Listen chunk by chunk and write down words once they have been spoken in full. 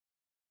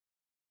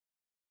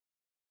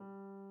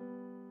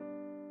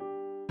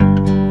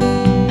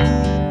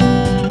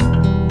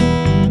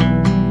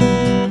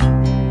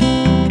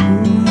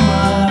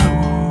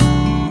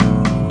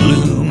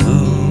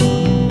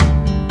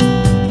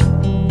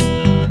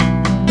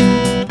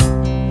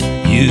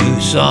You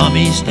saw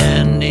me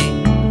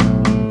standing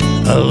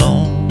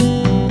alone,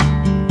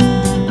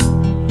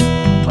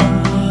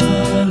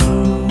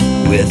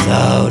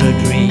 without a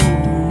dream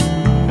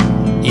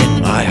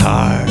in my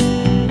heart,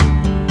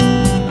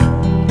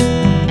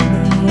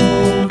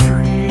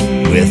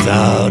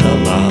 without a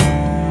love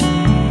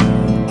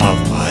of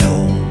my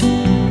own.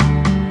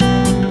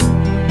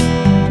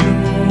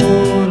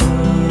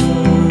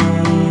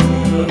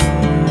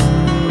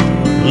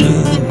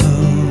 Blue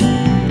moon,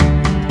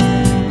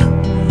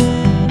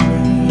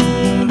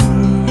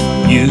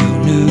 you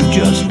knew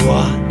just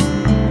what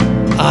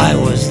I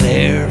was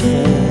there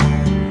for.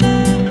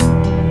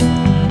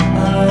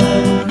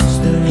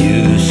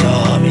 You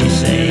saw me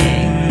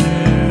saying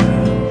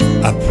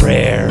a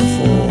prayer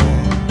for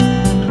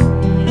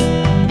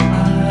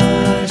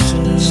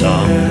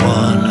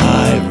someone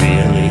I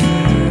really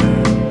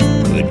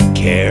could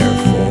care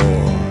for.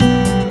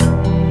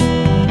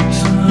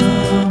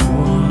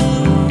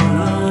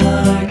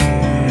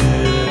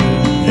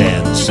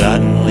 Then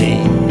suddenly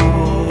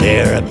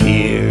there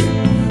appeared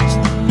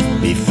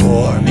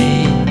before me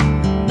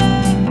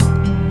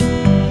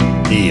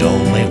the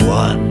only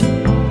one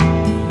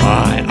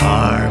my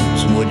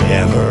arms would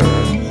ever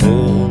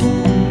hold.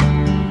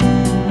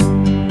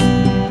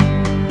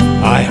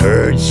 I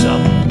heard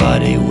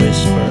somebody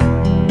whisper,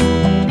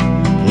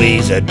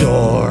 "Please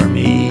adore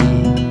me."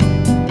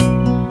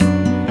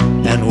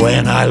 And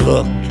when I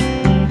looked,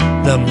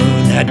 the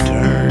moon had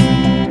turned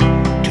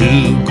to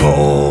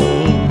gold.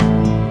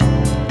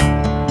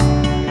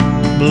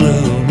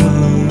 Blue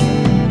moon,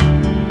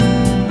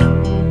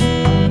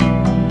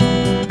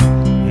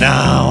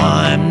 now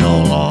I'm no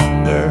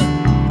longer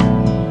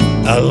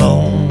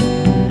alone,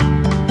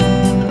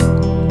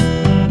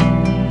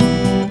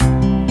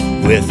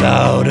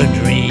 without a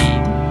dream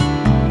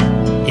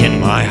in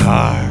my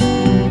heart,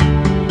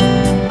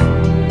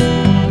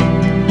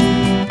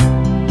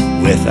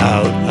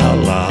 without a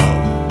love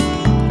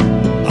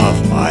of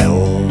my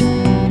own.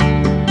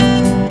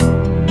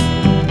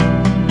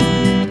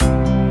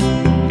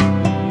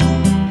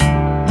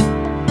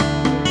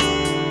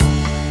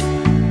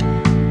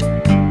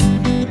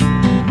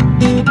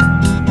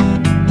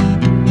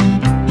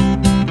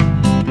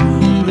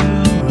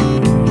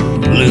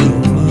 Blue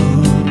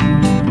moon,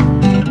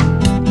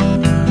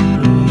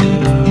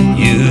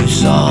 you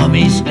saw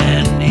me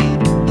standing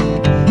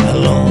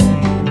alone,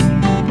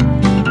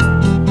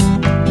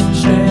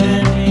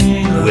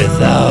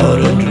 without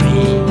a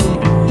dream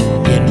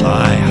in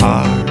my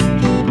heart,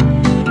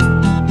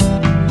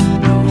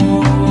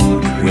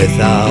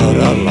 without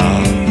a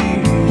love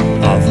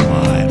of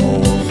my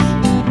own.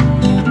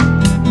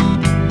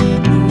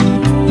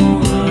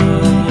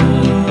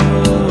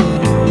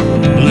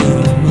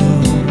 Blue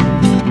moon,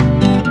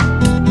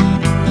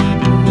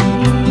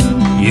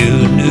 you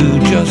knew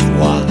just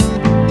what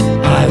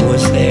I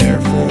was there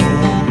for.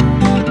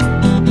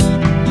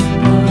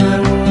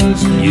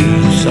 You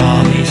saw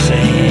me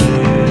saying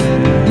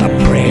a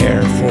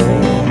prayer for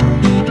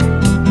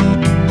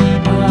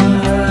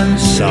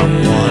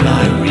someone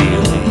I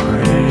really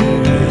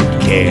could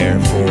care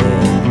for.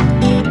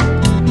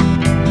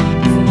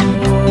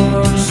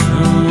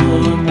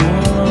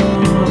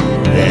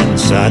 Then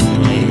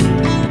suddenly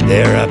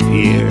there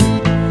appeared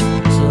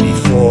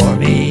before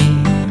me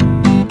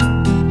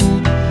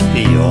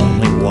the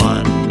only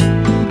one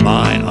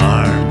my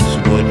arms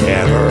would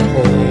ever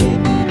hold.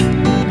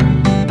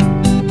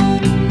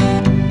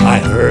 I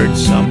heard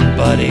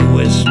somebody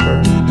whisper,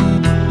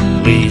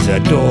 "Please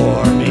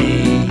adore me."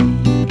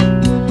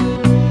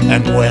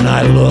 And when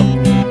I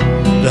looked,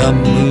 the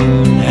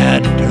moon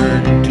had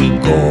turned to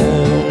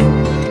gold.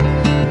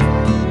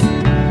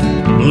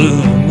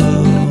 Blue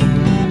moon,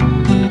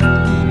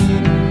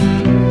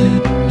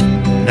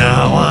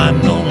 now I'm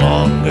no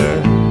longer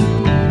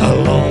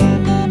alone,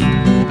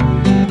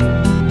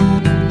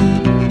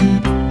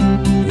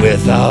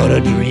 without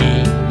a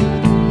dream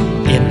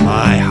in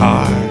my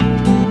heart,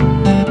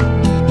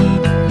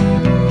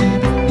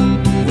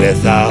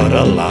 without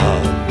a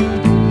love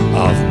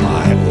of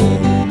my own.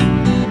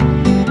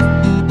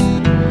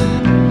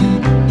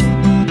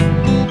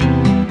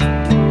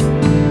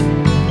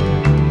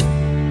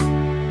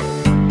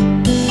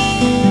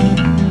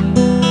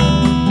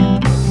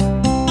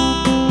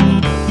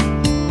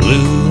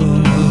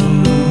 Blue moon,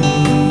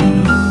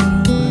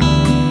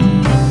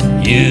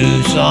 you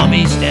saw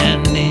me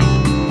standing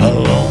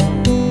alone,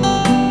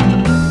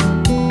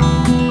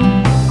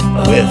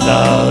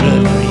 without a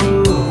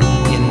dream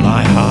in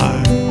my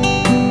heart,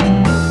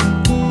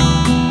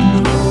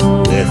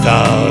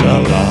 without a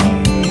love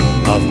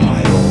of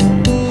my own.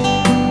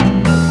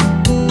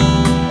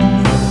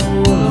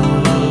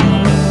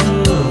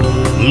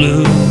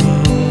 Blue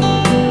moon,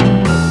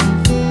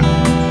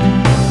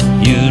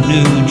 you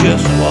knew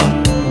just what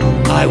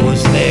I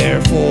was there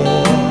for.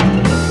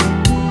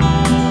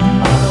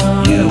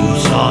 You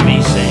saw me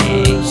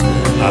saying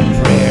a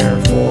prayer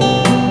for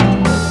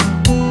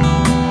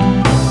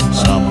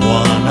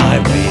someone I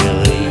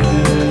really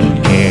could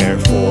care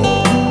for.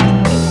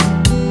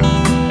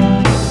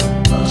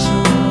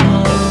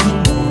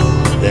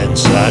 Then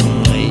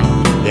suddenly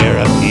there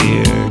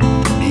appeared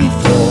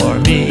before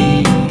me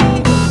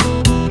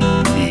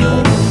the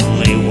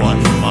only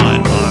one my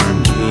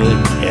arms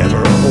would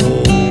ever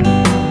hold.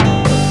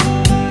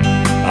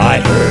 I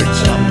heard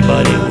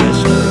somebody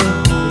whisper,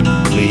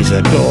 "Please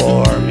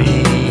adore me."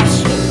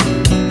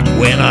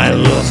 When I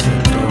looked,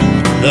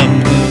 the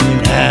moon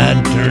had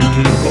turned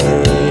to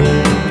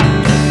gold.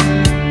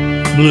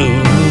 Blue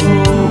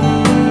moon,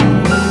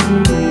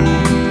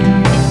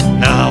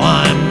 now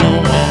I'm no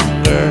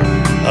longer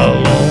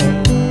alone,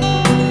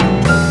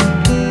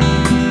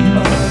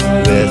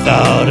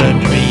 without a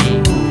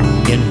dream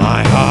in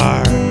my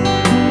heart,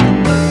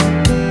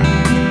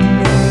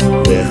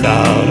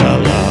 without a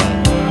love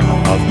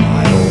of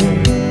my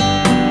own.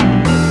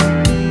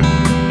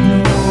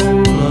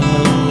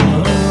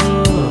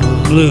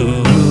 Blue